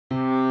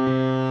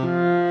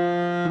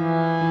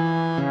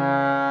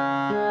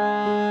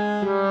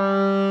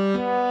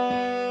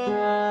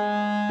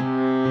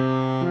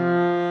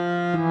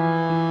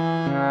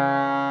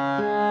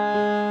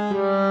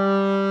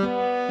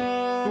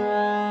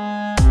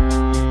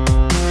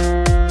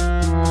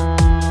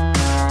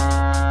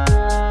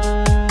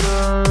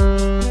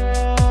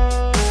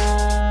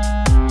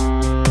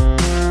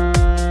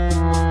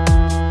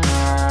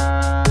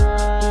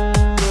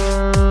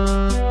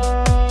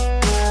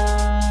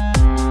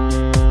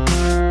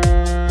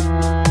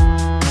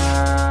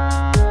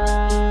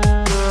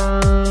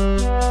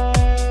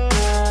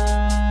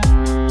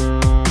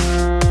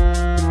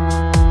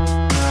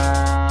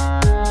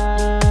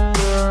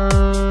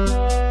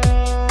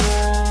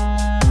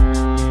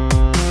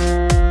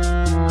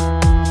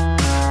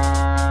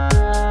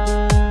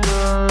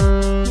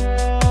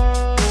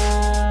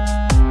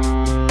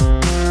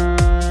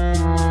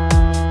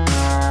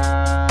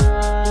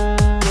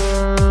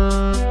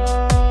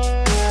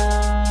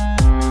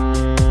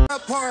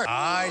part.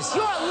 I see.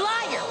 You're a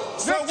liar.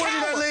 So You're a where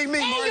did that coward. leave me,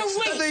 And Maury? you're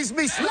That weak. leaves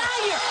me stuck.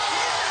 Liar.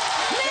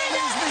 Man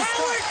up,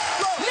 coward.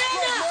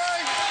 Man up.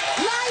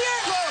 Liar.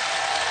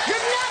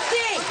 You're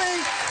nothing.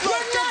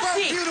 You're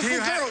nothing.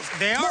 Beautiful girls.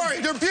 They are. Maury,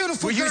 they're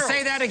beautiful Will girls. you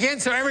say that again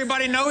so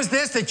everybody knows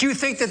this, that you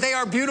think that they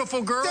are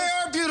beautiful girls? They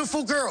are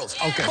beautiful girls.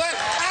 Okay. But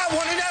I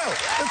want to know.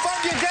 If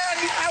I'm your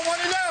daddy, I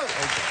want to know.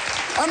 Okay.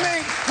 I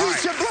mean, you right.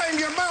 should blame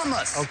your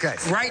mamas. Okay.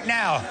 Right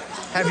now,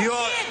 have you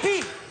all...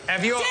 Deadbeat.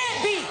 Have you all...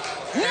 Deadbeat.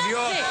 Have you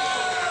all... Nothing.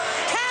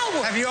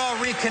 Coward. Have you all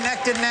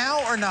reconnected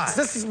now or not?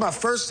 This is my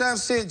first time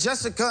seeing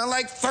Jessica in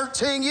like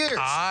 13 years.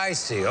 I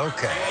see.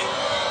 Okay.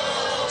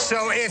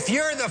 So if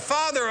you're the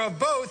father of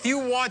both, you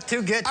want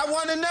to get... I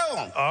want to know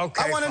them.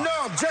 Okay, I want to fine.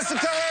 know them.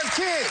 Jessica has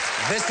kids.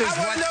 This is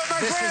I want to know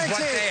my this is what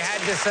grandkids. they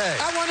had to say.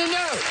 I want to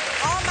know.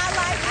 All my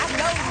life, I've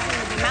known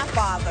Eugene to be my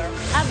father.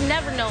 I've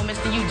never known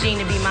Mr. Eugene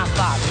to be my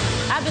father.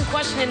 I've been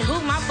questioning who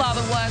my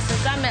father was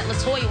since I met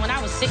LaToya when I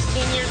was 16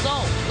 years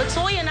old.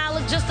 LaToya and I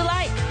look just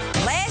alike.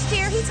 Last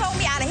year, he told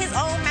me out of his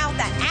own mouth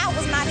that I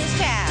was not his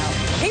child.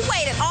 He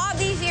waited all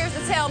these years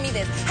to tell me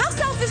this. How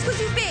selfish could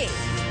you be?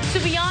 To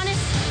be honest,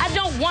 I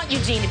don't want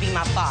Eugene to be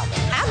my father.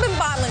 I've been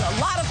bottling a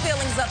lot of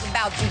feelings up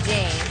about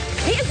Eugene.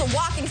 He is a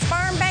walking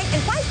sperm bank,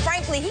 and quite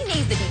frankly, he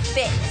needs to be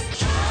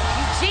fixed.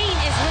 Eugene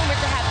is rumored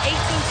to have 18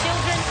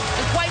 children,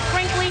 and quite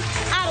frankly,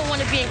 I don't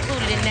want to be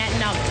included in that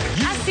number.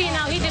 I seen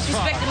how he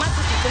disrespected my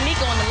sister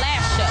Tamika on the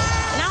last show,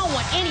 and I don't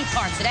want any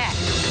parts of that.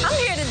 I'm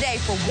here today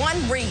for one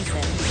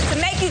reason, to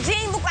make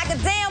Eugene look like a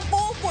damn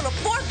fool for the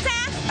 4th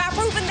time by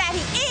proving that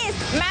he is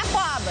my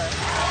father.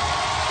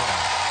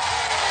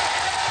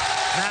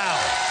 Now,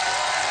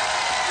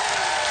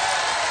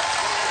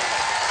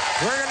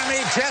 we're going to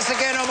meet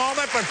Jessica in a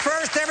moment, but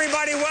first,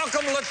 everybody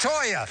welcome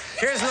LaToya.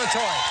 Here's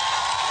LaToya.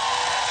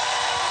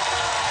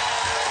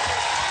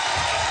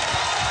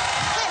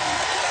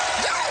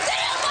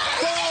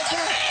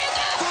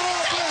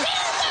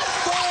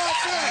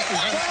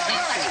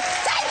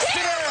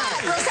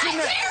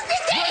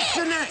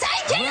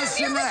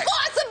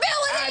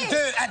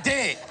 I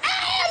did.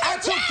 I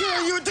took care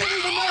of you. It didn't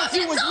even matter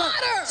if you was mine.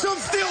 So I'm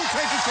still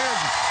taking care of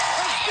you.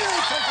 I'm still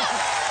taking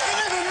care of you. You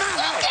live in my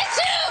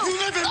house. You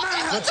live in my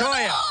house.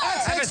 LaToya, I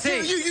have a take care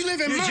of seat. you. You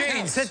live in my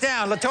Eugene, house. sit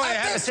down. LaToya,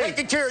 have a I'm seat.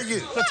 taking care of you.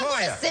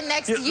 LaToya. Sit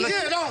next to you.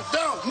 Yeah,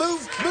 don't.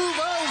 Move over.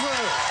 All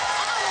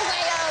the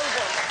way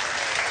over.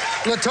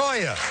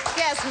 LaToya,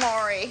 Yes,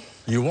 Maury.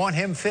 you want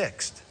him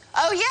fixed.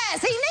 Oh,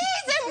 yes, he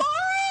needs it, Maury.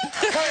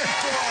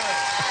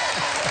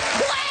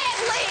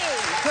 Gladly.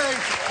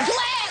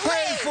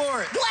 Pay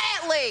for it.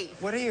 Gladly.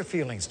 What are your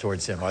feelings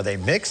towards him? Are they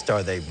mixed?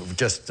 Are they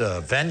just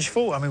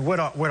vengeful? I mean, what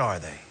are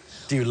they?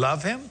 Do you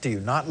love him? Do you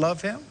not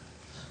love him?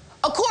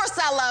 Of course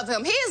I love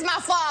him. He is my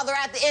father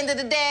at the end of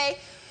the day.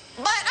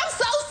 But I'm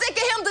so sick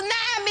of him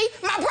denying me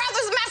my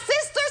brothers and my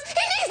sisters. He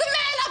needs to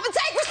man up and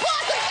take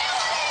responsibility.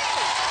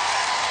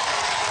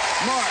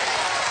 Mark.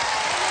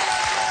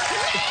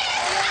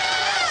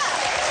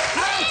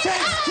 I'll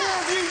take care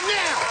of you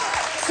now.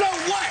 So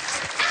what?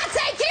 I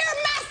take care of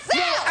myself.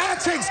 No, I'll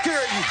take care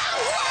of you.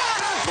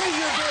 I'll pay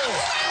your bills.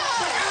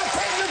 I'll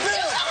pay your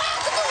bills.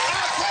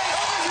 I'll pay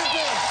all your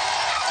bills.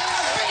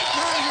 I'll pay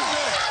all your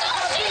bills.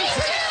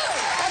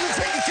 I've been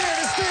taking care of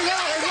this thing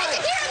all the way.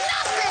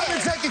 I've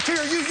been taking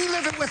care of you. You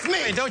living with me.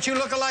 Hey, don't you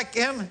look like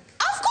him?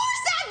 Of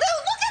course I do.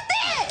 Look at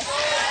this.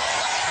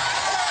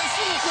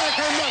 She looks like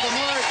her mother,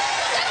 Mark.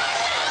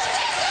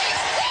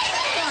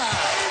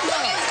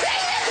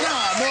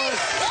 Nah, boy.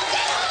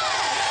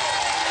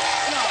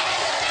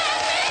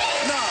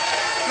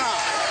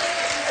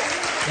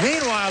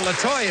 Meanwhile,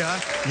 LaToya,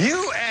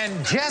 you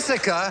and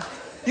Jessica,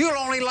 you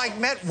only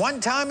met one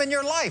time in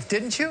your life,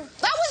 didn't you?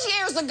 That was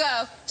years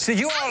ago. So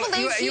you I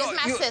believe she is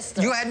my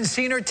sister. You hadn't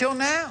seen her till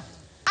now.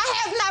 I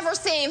have never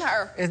seen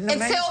her Isn't it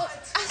amazing?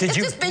 until it's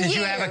just been Did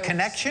years. you have a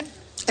connection?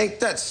 Ain't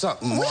that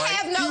something, We Mark?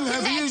 have no You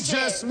connection.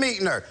 just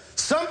meeting her.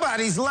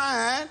 Somebody's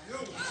lying.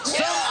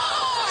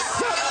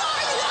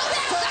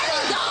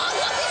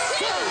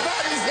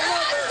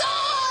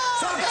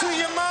 Talk to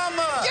your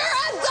mama. You're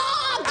a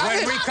dog.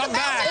 When we come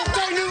back. If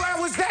they knew I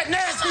was that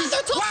nasty,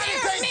 why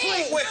did they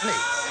sleep with me?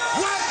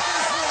 Why did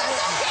they sleep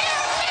with me?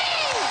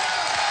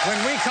 When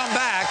we come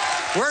back,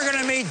 we're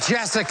going to meet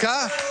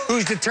Jessica,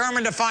 who's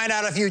determined to find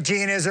out if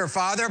Eugene is her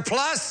father,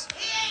 plus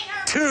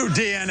 2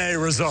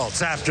 DNA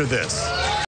results after this.